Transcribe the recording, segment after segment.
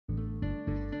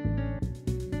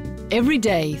Every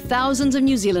day, thousands of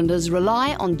New Zealanders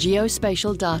rely on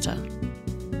geospatial data.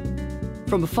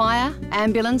 From fire,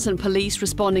 ambulance and police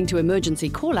responding to emergency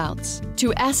call-outs,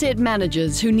 to asset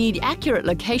managers who need accurate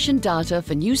location data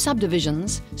for new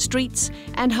subdivisions, streets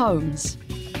and homes.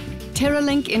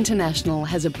 Terralink International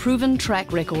has a proven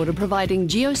track record of providing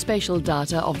geospatial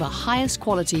data of the highest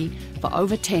quality for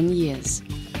over 10 years.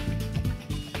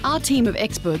 Our team of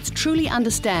experts truly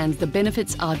understands the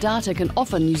benefits our data can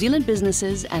offer New Zealand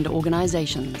businesses and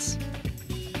organisations.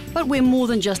 But we're more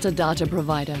than just a data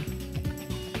provider.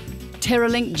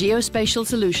 Terralink Geospatial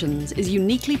Solutions is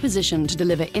uniquely positioned to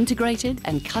deliver integrated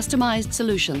and customised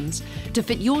solutions to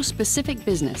fit your specific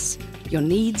business, your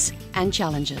needs and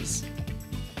challenges.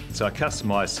 So a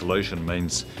customised solution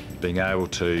means being able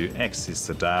to access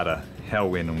the data how,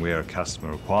 when and where a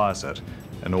customer requires it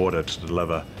in order to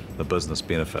deliver the business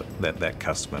benefit that that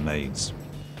customer needs.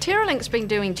 Terralink's been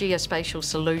doing geospatial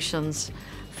solutions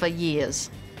for years.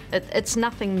 It's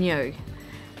nothing new.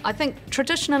 I think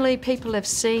traditionally people have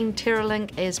seen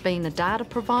Terralink as being a data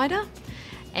provider,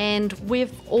 and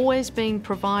we've always been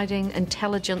providing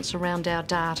intelligence around our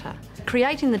data.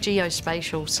 Creating the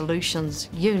Geospatial Solutions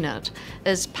unit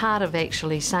is part of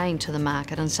actually saying to the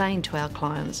market and saying to our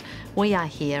clients, we are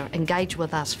here, engage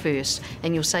with us first,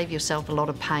 and you'll save yourself a lot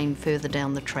of pain further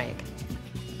down the track.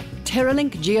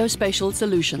 Terralink Geospatial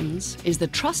Solutions is the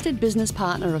trusted business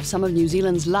partner of some of New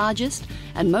Zealand's largest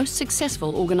and most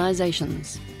successful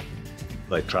organisations.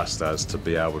 They trust us to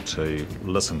be able to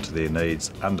listen to their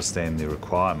needs, understand their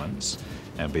requirements,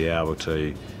 and be able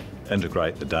to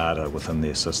integrate the data within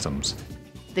their systems.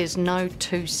 There's no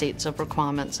two sets of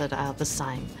requirements that are the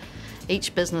same.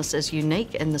 Each business is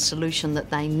unique and the solution that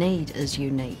they need is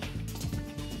unique.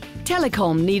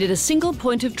 Telecom needed a single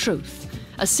point of truth,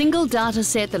 a single data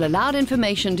set that allowed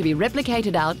information to be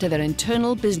replicated out to their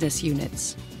internal business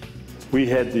units. We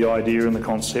had the idea and the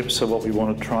concepts of what we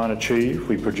wanted to try and achieve.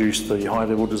 We produced the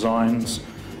high-level designs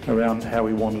around how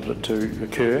we wanted it to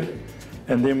occur.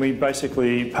 And then we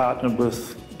basically partnered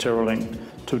with Terralink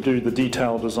to do the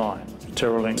detailed design.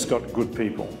 Terralink's got good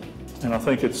people, and I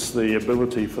think it's the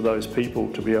ability for those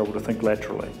people to be able to think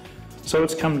laterally. So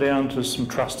it's come down to some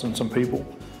trust in some people.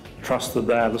 Trust that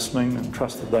they are listening and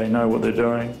trust that they know what they're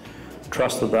doing.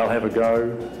 Trust that they'll have a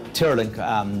go. Terralink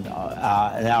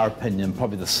are, in our opinion,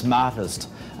 probably the smartest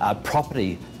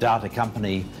property data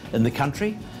company in the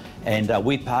country, and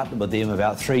we partnered with them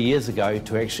about 3 years ago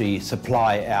to actually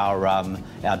supply our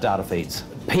data feeds.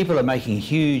 People are making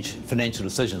huge financial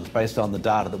decisions based on the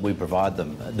data that we provide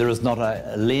them. There is not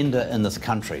a lender in this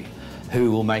country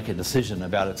who will make a decision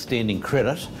about extending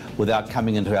credit without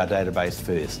coming into our database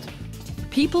first.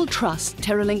 People trust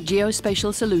Terralink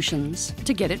Geospatial Solutions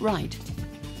to get it right.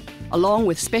 Along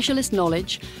with specialist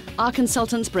knowledge, our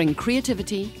consultants bring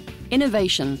creativity,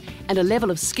 innovation and a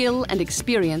level of skill and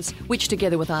experience which,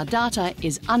 together with our data,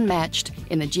 is unmatched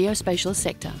in the geospatial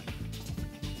sector.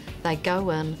 They go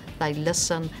in, they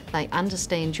listen, they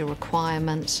understand your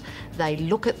requirements, they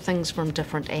look at things from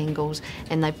different angles,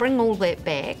 and they bring all that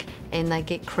back and they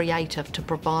get creative to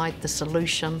provide the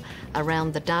solution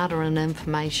around the data and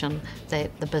information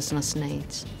that the business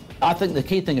needs. I think the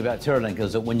key thing about Terralink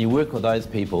is that when you work with those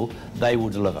people, they will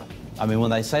deliver. I mean,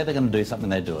 when they say they're going to do something,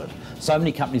 they do it. So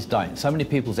many companies don't. So many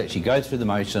people actually go through the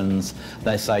motions,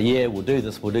 they say, yeah, we'll do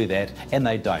this, we'll do that, and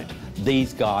they don't.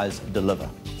 These guys deliver.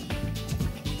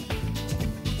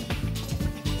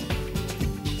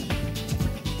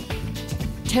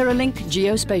 Terralink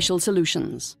Geospatial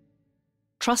Solutions.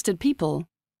 Trusted people,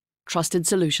 trusted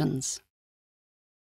solutions.